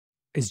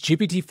Is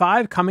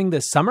GPT-5 coming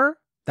this summer?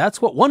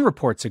 That's what one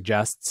report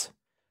suggests.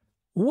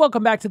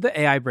 Welcome back to the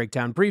AI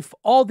Breakdown Brief,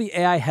 all the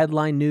AI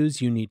headline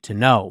news you need to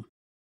know.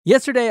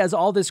 Yesterday, as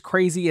all this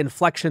crazy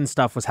inflection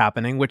stuff was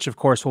happening, which of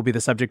course will be the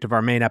subject of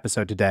our main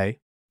episode today,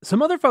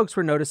 some other folks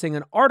were noticing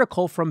an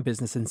article from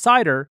Business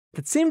Insider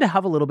that seemed to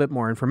have a little bit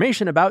more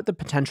information about the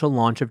potential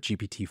launch of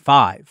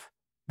GPT-5.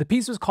 The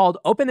piece was called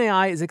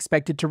 "OpenAI is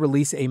expected to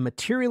release a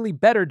materially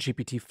better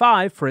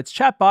GPT-5 for its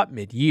chatbot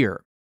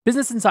mid-year."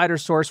 Business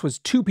Insider's source was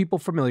two people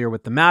familiar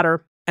with the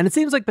matter, and it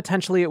seems like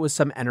potentially it was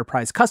some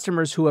enterprise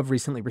customers who have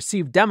recently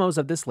received demos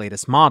of this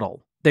latest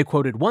model. They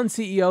quoted one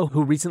CEO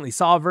who recently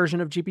saw a version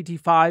of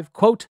GPT-5,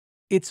 quote,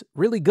 "It's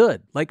really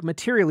good, like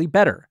materially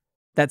better."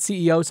 That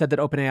CEO said that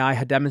OpenAI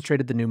had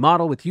demonstrated the new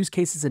model with use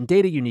cases and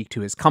data unique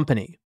to his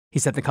company. He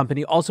said the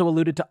company also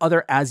alluded to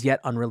other as-yet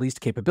unreleased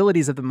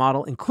capabilities of the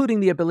model, including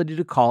the ability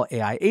to call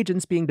AI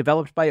agents being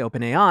developed by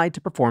OpenAI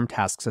to perform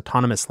tasks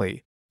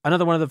autonomously.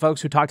 Another one of the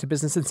folks who talked to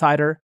Business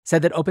Insider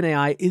said that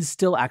OpenAI is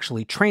still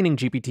actually training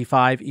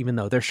GPT-5, even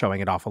though they're showing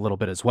it off a little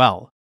bit as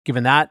well.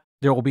 Given that,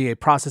 there will be a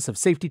process of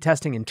safety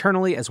testing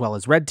internally as well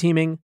as red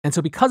teaming, and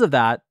so because of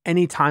that,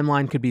 any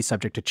timeline could be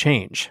subject to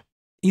change.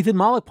 Ethan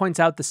Mollick points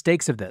out the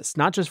stakes of this,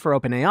 not just for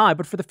OpenAI,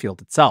 but for the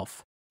field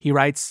itself. He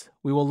writes,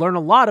 "We will learn a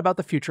lot about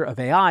the future of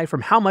AI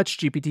from how much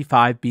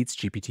GPT-5 beats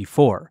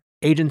GPT-4.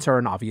 Agents are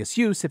an obvious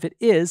use if it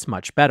is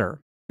much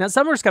better." Now,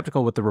 some were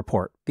skeptical with the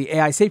report. The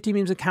AI Safety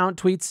Memes account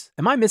tweets,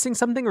 "Am I missing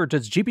something, or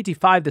does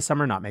GPT-5 this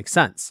summer not make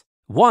sense?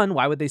 1,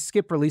 why would they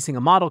skip releasing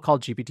a model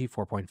called GPT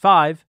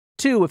 4.5?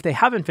 2, if they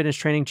haven't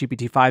finished training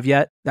GPT-5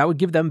 yet, that would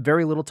give them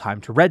very little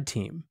time to red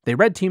team. They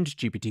red teamed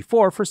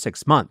GPT-4 for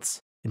 6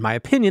 months. In my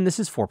opinion, this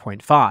is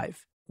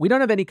 4.5. We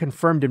don't have any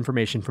confirmed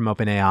information from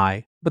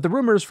OpenAI, but the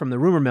rumors from the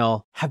rumor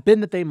mill have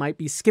been that they might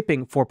be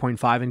skipping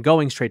 4.5 and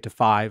going straight to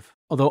 5,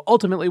 although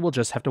ultimately we'll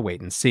just have to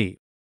wait and see."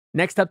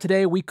 Next up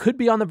today, we could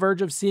be on the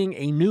verge of seeing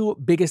a new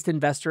biggest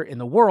investor in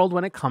the world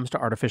when it comes to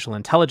artificial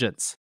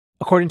intelligence.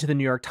 According to the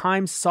New York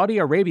Times, Saudi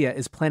Arabia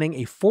is planning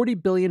a $40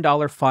 billion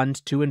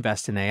fund to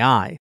invest in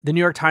AI. The New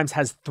York Times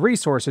has 3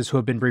 sources who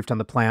have been briefed on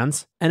the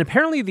plans, and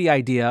apparently the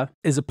idea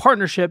is a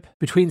partnership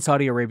between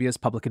Saudi Arabia's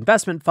Public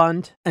Investment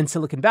Fund and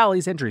Silicon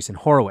Valley's Andreessen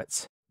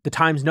Horowitz. The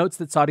Times notes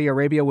that Saudi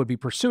Arabia would be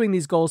pursuing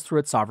these goals through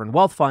its sovereign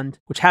wealth fund,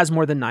 which has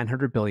more than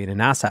 $900 billion in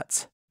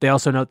assets. They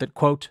also note that,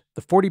 quote,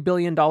 "The $40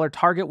 billion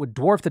target would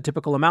dwarf the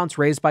typical amounts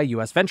raised by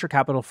U.S. venture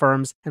capital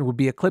firms and would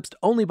be eclipsed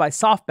only by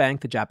SoftBank,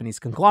 the Japanese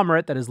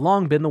conglomerate that has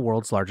long been the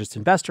world's largest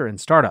investor in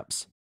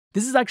startups."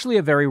 This is actually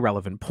a very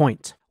relevant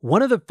point.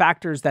 One of the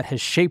factors that has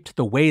shaped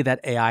the way that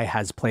AI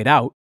has played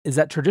out is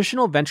that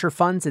traditional venture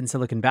funds in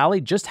Silicon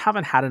Valley just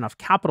haven't had enough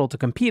capital to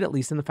compete, at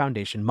least in the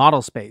foundation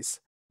model space.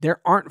 There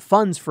aren't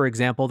funds, for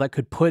example, that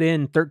could put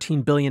in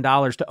 $13 billion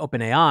to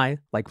OpenAI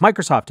like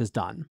Microsoft has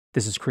done.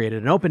 This has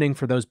created an opening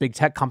for those big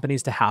tech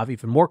companies to have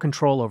even more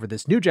control over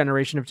this new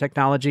generation of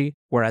technology,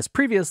 whereas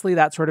previously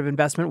that sort of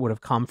investment would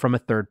have come from a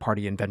third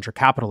party and venture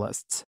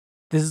capitalists.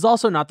 This is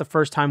also not the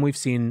first time we've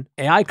seen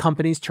AI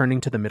companies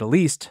turning to the Middle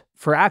East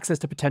for access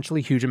to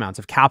potentially huge amounts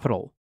of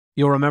capital.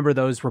 You'll remember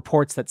those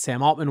reports that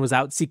Sam Altman was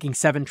out seeking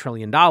 $7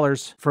 trillion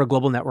for a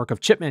global network of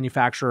chip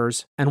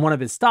manufacturers, and one of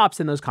his stops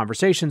in those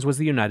conversations was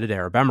the United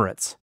Arab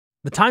Emirates.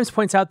 The Times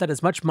points out that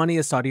as much money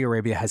as Saudi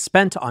Arabia has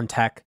spent on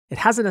tech, it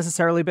hasn't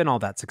necessarily been all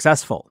that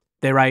successful.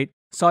 They write,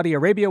 "Saudi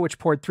Arabia, which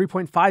poured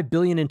 $3.5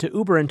 billion into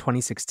Uber in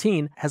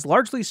 2016, has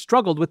largely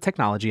struggled with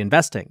technology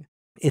investing.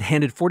 It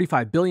handed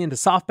 $45 billion to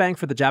SoftBank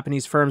for the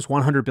Japanese firm's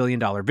 $100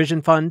 billion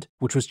vision fund,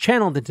 which was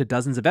channeled into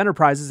dozens of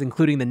enterprises,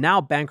 including the now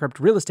bankrupt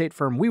real estate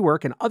firm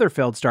WeWork and other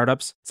failed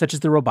startups, such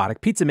as the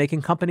robotic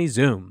pizza-making company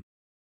Zoom."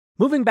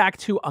 Moving back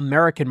to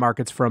American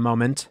markets for a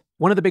moment,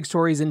 one of the big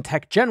stories in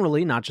tech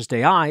generally, not just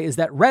AI, is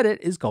that Reddit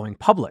is going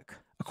public.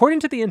 According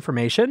to the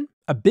information,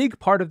 a big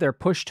part of their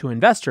push to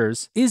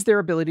investors is their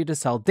ability to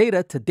sell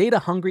data to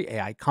data-hungry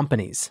AI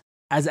companies.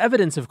 As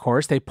evidence, of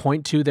course, they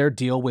point to their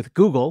deal with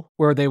Google,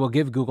 where they will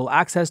give Google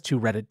access to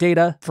Reddit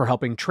data for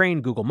helping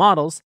train Google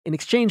models in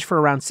exchange for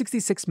around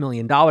 $66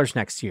 million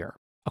next year.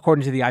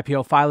 According to the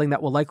IPO filing,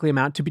 that will likely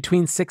amount to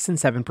between 6 and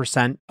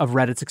 7% of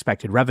Reddit's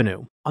expected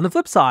revenue. On the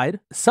flip side,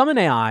 some in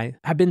AI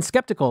have been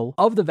skeptical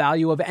of the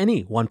value of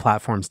any one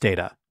platform's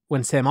data.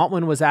 When Sam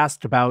Altman was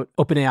asked about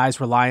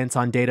OpenAI's reliance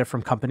on data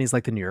from companies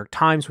like the New York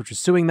Times, which was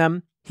suing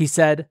them, he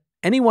said,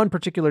 "Any one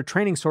particular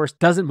training source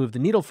doesn't move the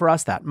needle for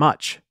us that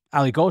much."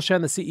 Ali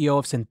Golshan, the CEO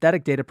of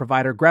synthetic data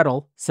provider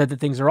Gretel, said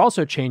that things are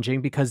also changing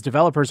because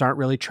developers aren't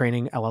really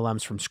training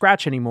LLMs from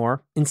scratch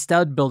anymore,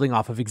 instead building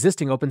off of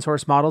existing open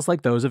source models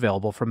like those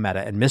available from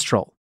Meta and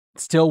Mistral.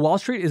 Still, Wall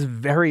Street is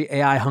very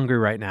AI hungry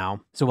right now,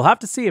 so we'll have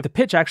to see if the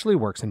pitch actually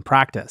works in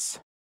practice.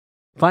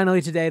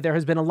 Finally today, there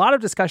has been a lot of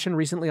discussion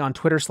recently on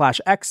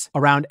Twitter/X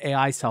around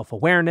AI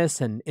self-awareness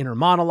and inner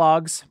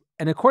monologues,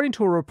 and according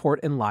to a report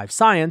in Live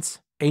Science,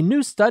 a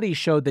new study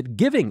showed that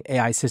giving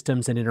AI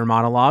systems an inner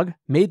monologue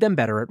made them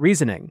better at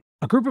reasoning.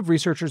 A group of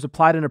researchers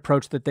applied an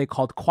approach that they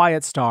called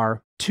Quiet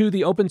Star to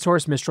the open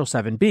source Mistral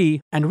 7B,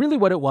 and really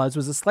what it was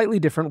a slightly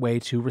different way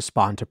to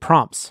respond to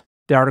prompts.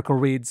 The article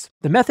reads,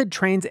 "The method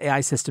trains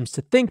AI systems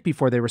to think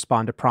before they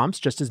respond to prompts,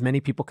 just as many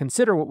people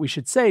consider what we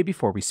should say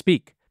before we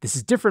speak. This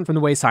is different from the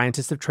way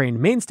scientists have trained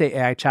mainstay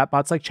AI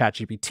chatbots like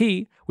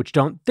ChatGPT, which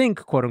don't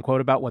think,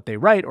 quote-unquote, about what they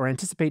write or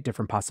anticipate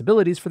different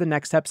possibilities for the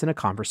next steps in a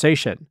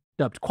conversation.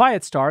 Dubbed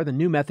Quiet Star, the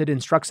new method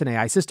instructs an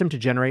AI system to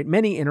generate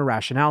many inner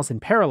rationales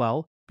in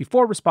parallel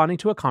before responding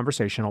to a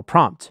conversational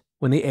prompt.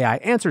 When the AI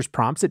answers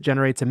prompts, it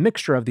generates a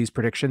mixture of these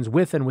predictions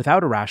with and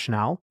without a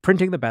rationale,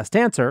 printing the best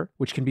answer,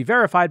 which can be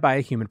verified by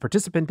a human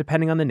participant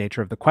depending on the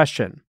nature of the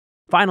question.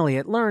 Finally,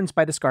 it learns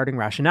by discarding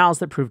rationales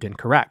that proved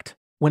incorrect.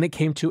 When it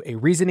came to a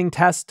reasoning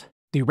test,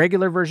 the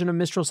regular version of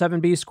Mistral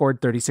 7B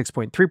scored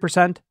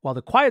 36.3%, while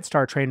the Quiet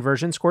Star trained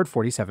version scored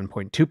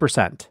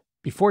 47.2%.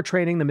 Before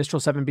training, the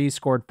Mistral 7B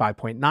scored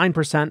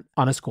 5.9%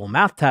 on a school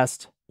math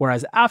test,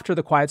 whereas after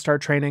the Quiet Star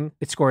training,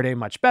 it scored a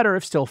much better,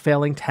 if still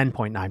failing,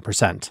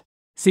 10.9%.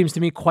 Seems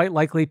to me quite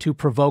likely to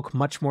provoke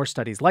much more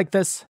studies like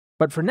this,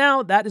 but for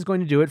now, that is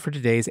going to do it for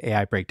today's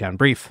AI Breakdown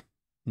Brief.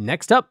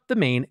 Next up, the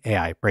main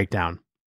AI Breakdown.